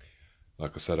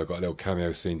 Like I said, I've got a little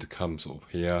cameo scene to come sort of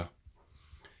here.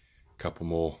 A couple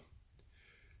more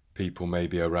people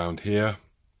maybe around here.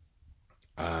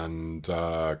 And,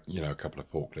 you know, a couple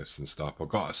of forklifts and stuff. I've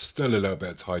got still a little bit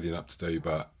of tidying up to do,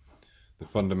 but the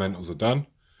fundamentals are done.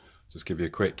 Just give you a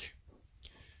quick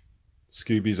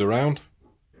Scoobies around.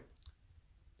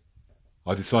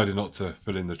 I decided not to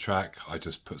fill in the track. I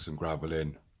just put some gravel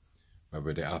in,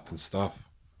 covered it up and stuff.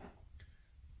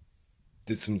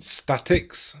 Did some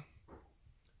statics.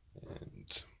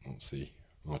 And obviously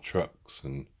my trucks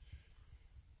and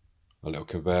a little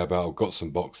conveyor belt. I've got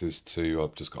some boxes too.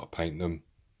 I've just got to paint them.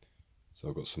 So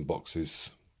I've got some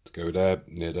boxes to go there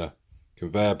near the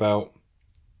conveyor belt.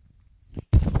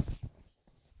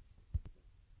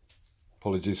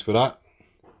 Apologies for that.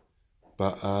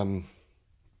 But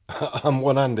I'm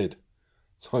one-handed,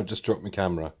 so I've just dropped my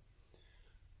camera.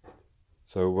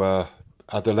 So I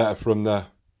had a letter from the,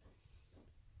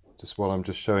 just while I'm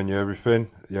just showing you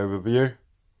everything, the overview.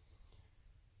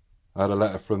 I had a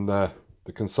letter from the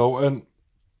consultant,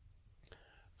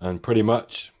 and pretty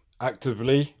much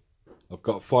actively I've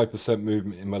got 5%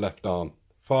 movement in my left arm.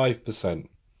 5%.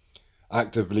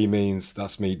 Actively means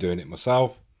that's me doing it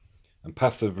myself, and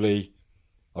passively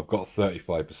I've got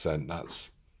 35%.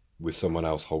 That's with someone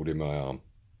else holding my arm.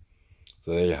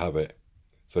 So there you have it.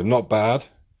 So not bad.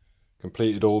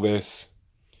 Completed all this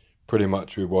pretty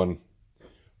much with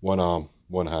one arm,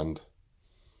 one hand.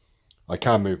 I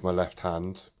can move my left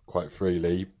hand quite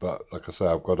freely, but like I say,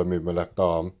 I've got to move my left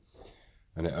arm,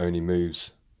 and it only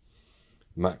moves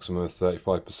maximum of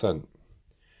 35%,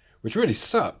 which really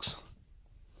sucks.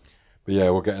 But yeah,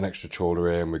 we'll get an extra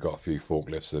trawler in. We've got a few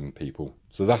forklifts and people.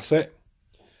 So that's it.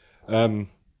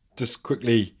 Just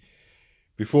quickly,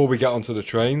 before we get onto the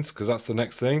trains, because that's the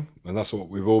next thing, and that's what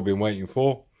we've all been waiting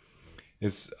for,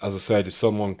 is, as I said, if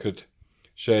someone could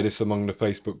share this among the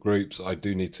Facebook groups. I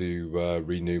do need to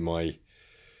renew my,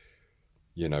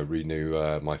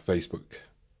 my Facebook,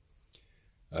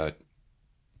 what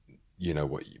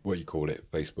you call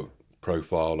it, Facebook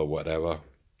profile or whatever.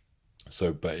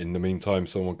 So, but in the meantime,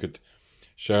 someone could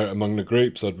share it among the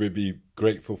groups. I'd really be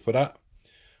grateful for that.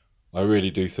 I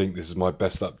really do think this is my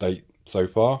best update so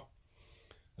far,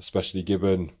 especially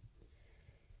given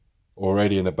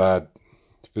already in a bad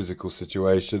physical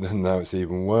situation and now it's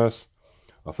even worse.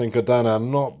 I think I've done a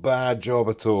not bad job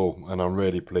at all, and I'm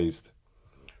really pleased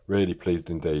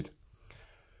indeed.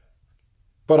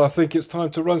 But I think it's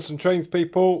time to run some trains,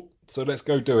 people, so let's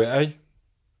go do it, eh?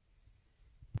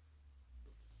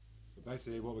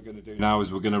 Basically what we're going to do now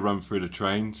is we're going to run through the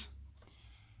trains.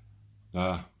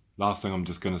 Last thing I'm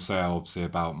just going to say, obviously,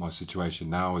 about my situation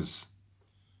now is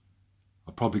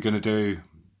I'm probably going to do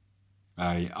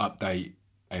a update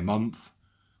a month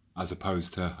as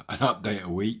opposed to an update a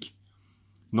week.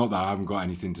 Not that I haven't got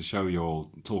anything to show you or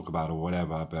talk about or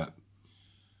whatever, but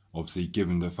obviously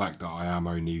given the fact that I am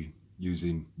only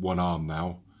using one arm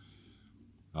now,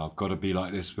 I've got to be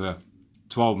like this for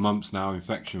 12 months now,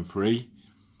 infection free.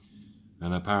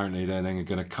 And apparently they're then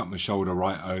going to cut my shoulder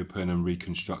right open and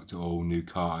reconstruct it all, new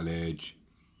cartilage.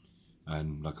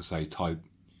 And like I say, tie?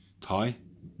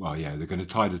 Well, yeah, they're going to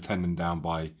tie the tendon down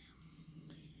by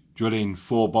drilling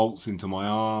 4 bolts into my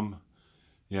arm.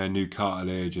 Yeah, new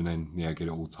cartilage, and then, yeah, get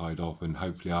it all tied off. And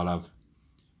hopefully I'll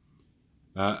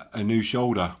have a new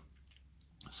shoulder.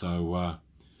 So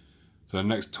the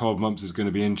next 12 months is going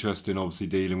to be interesting, obviously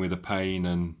dealing with the pain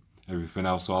and everything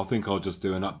else. So I think I'll just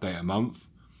do an update a month.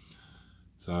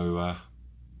 So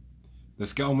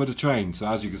let's get on with the train. So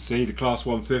as you can see, the Class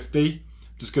 150,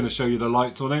 just going to show you the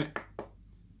lights on it.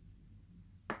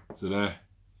 So there,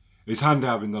 it's handy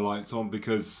having the lights on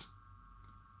because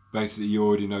basically you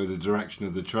already know the direction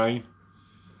of the train.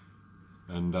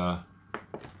 And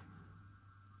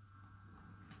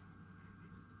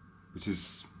which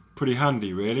is pretty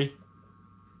handy really.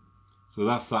 So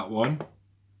that's that one.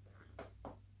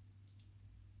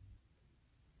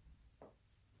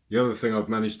 The other thing I've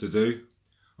managed to do,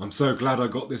 I'm so glad I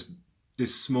got this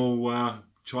small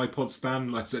tripod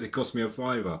stand. Like I said, it cost me a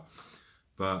 £5,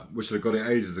 but wish I'd got it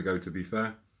ages ago, to be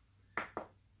fair.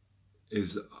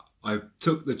 Is I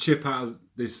took the chip out of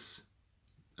this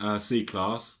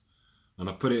C-Class and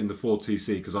I put it in the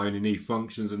 4TC because I only need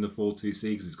functions in the 4TC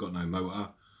because it's got no motor.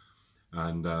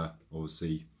 And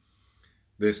obviously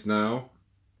this now,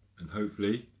 and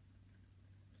hopefully,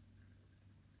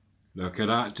 look at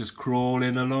that, just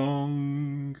crawling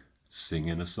along,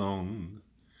 singing a song.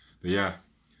 But yeah,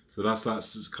 so that's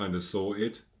just kind of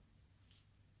sorted.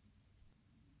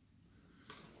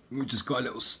 We just got a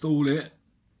little stall here.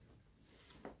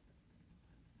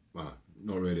 Well,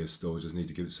 not really a stall, just need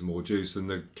to give it some more juice. And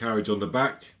the carriage on the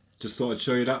back, just thought I'd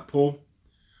show you that, Paul.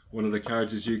 One of the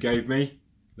carriages you gave me.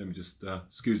 Let me just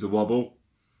excuse the wobble.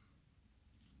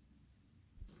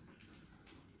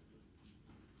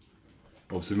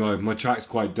 Obviously my track's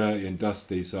quite dirty and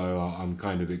dusty, so I'm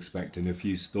kind of expecting a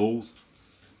few stalls.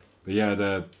 But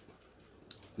yeah,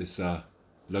 this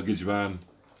luggage van,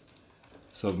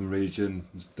 Southern Region,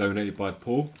 was donated by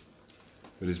Paul.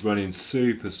 But it's running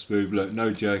super smooth, look,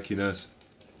 no jerkiness.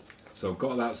 So I've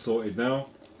got that sorted now,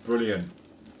 brilliant.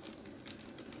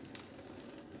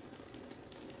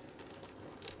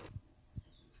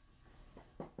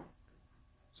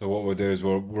 So what we'll do is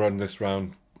we'll run this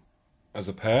round as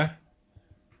a pair.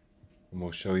 And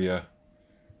we'll show you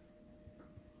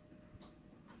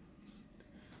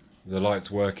the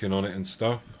lights working on it and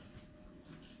stuff.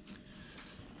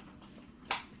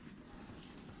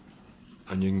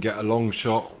 And you can get a long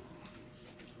shot,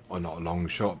 or not a long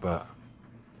shot, but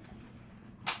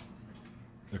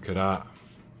look at that,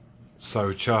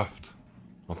 so chuffed.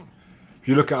 If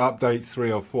you look at update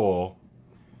 3 or 4,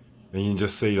 and you can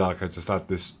just see, like, I just had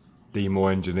this demo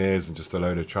engineers and just a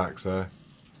load of tracks there.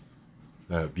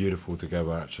 They're beautiful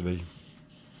together actually.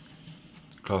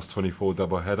 Class 24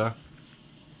 double header.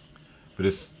 But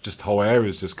it's just whole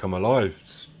areas just come alive.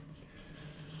 It's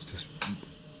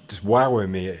just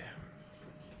wowing me.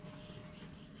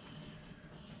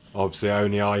 Obviously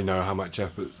only I know how much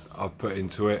effort I've put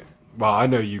into it. Well, I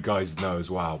know you guys know as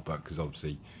well, but because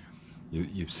obviously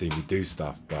you've seen me do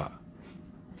stuff, but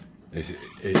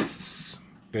It's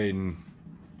been,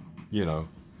 you know.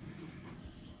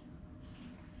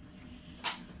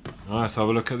 Let's have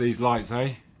a look at these lights,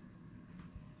 eh?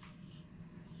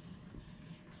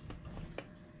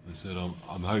 I said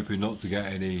I'm hoping not to get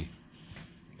any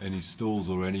stalls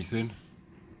or anything.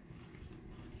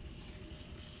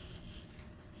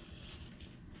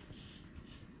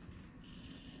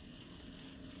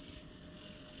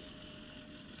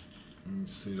 You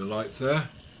see the lights there.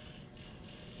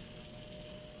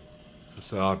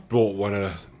 So I bought one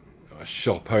of a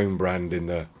shop home brand in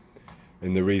the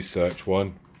research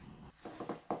one.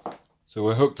 So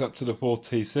we're hooked up to the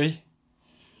 4TC.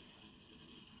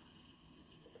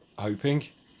 Hoping.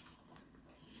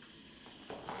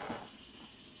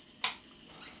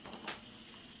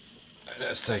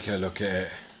 Let's take a look at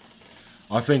it.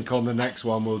 I think on the next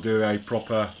one we'll do a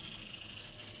proper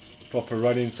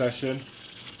running session.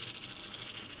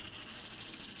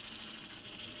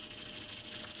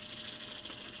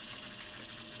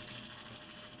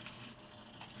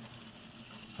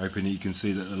 Hoping that you can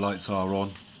see that the lights are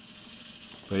on.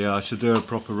 But yeah, I should do a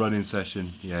proper running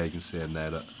session. Yeah, you can see them there,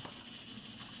 look.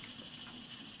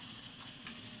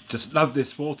 Just love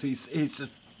this 40, it's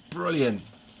just brilliant.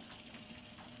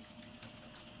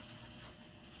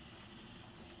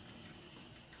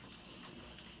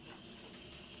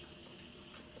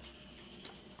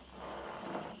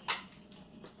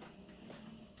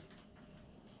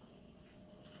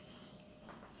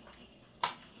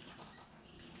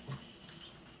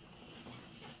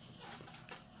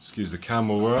 Excuse the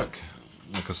camera work.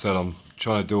 Like I said, I'm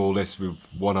trying to do all this with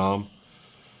one arm.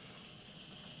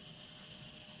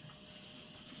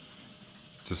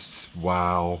 Just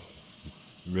wow,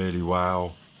 really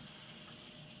wow.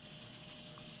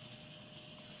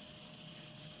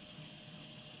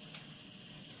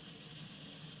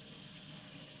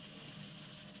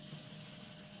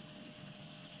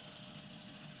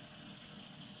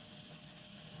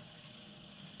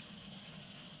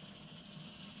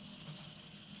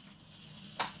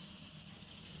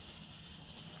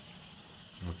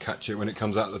 I'll catch it when it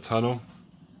comes out of the tunnel.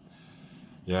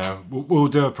 Yeah, we'll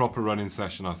do a proper running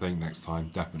session, I think, next time,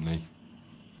 definitely.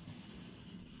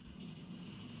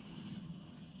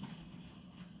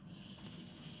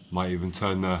 Might even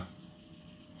turn the,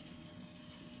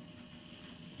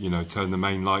 turn the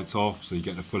main lights off so you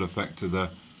get the full effect of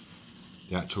the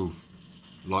actual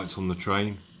lights on the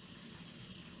train.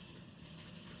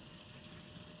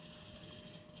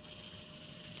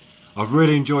 I've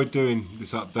really enjoyed doing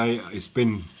this update. It's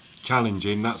been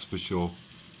challenging, that's for sure.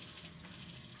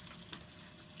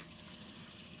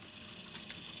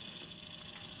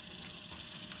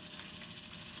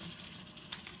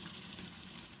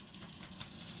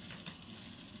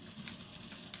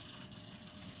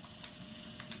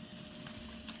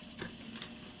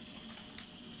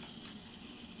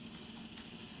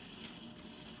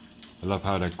 I love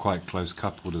how they're quite close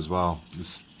coupled as well.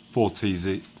 This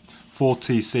 4TC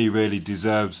really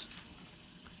deserves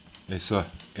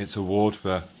its award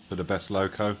for the best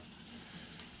loco,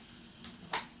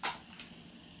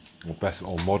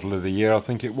 or model of the year. I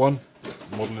think it won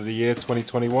model of the year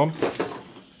 2021.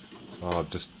 I've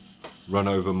just run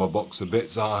over my box of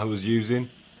bits that I was using.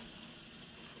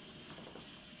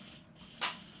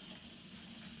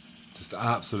 Just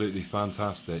absolutely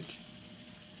fantastic.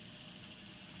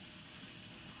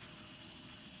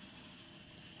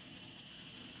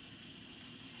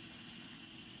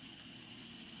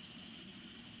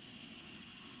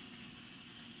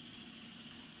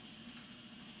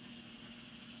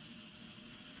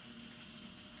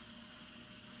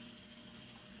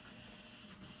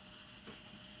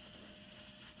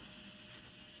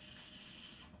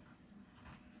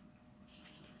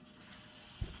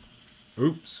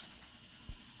 Oops.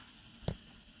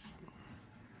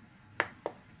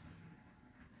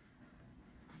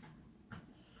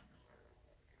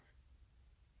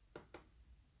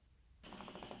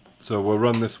 So we'll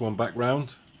run this one back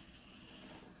round.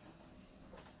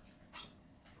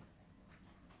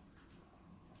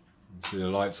 See the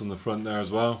lights on the front there as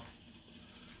well.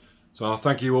 So I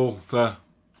thank you all for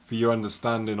your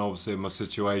understanding, obviously, of my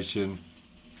situation.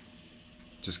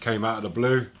 Just came out of the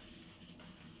blue.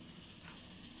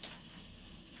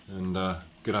 And gonna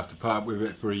have to put up with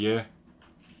it for a year.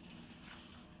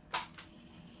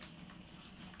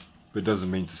 But it doesn't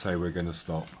mean to say we're gonna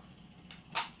stop.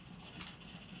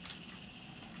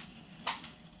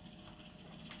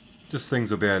 Just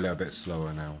things will be a little bit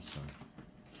slower now, so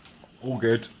all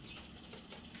good.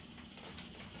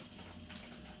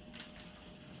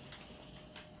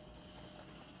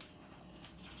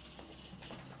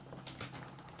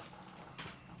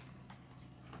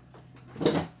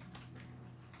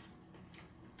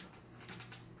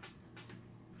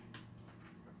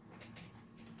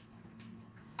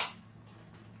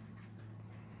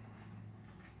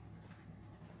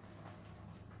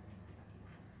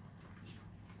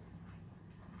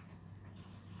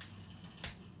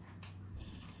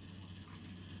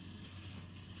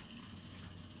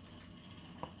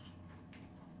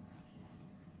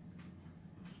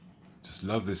 just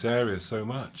love this area so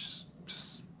much.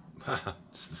 Just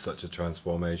such a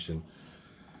transformation.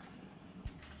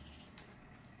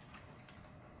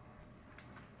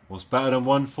 What's better than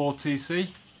 1.4TC?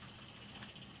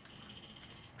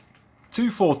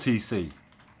 2.4TC.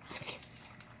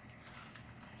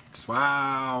 Just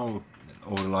wow!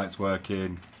 All the lights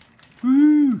working.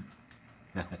 Woo!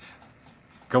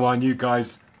 Come on, you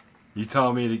guys. You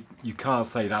tell me you can't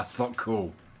say that's not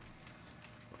cool.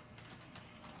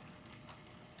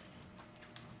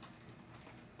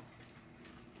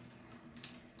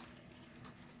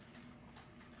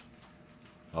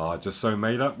 Oh, just so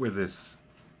made up with this.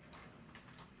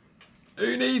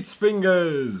 Who needs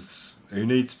fingers? Who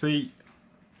needs feet?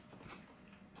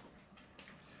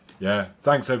 Yeah,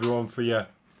 thanks everyone for your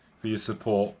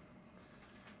support,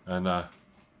 and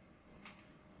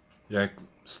yeah,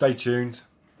 stay tuned.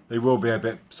 They will be a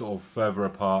bit sort of further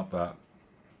apart, but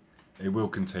it will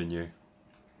continue.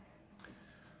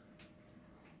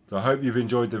 So I hope you've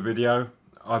enjoyed the video.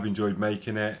 I've enjoyed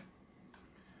making it,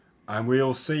 and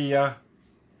we'll see ya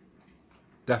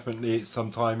definitely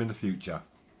sometime in the future.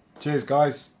 Cheers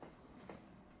guys.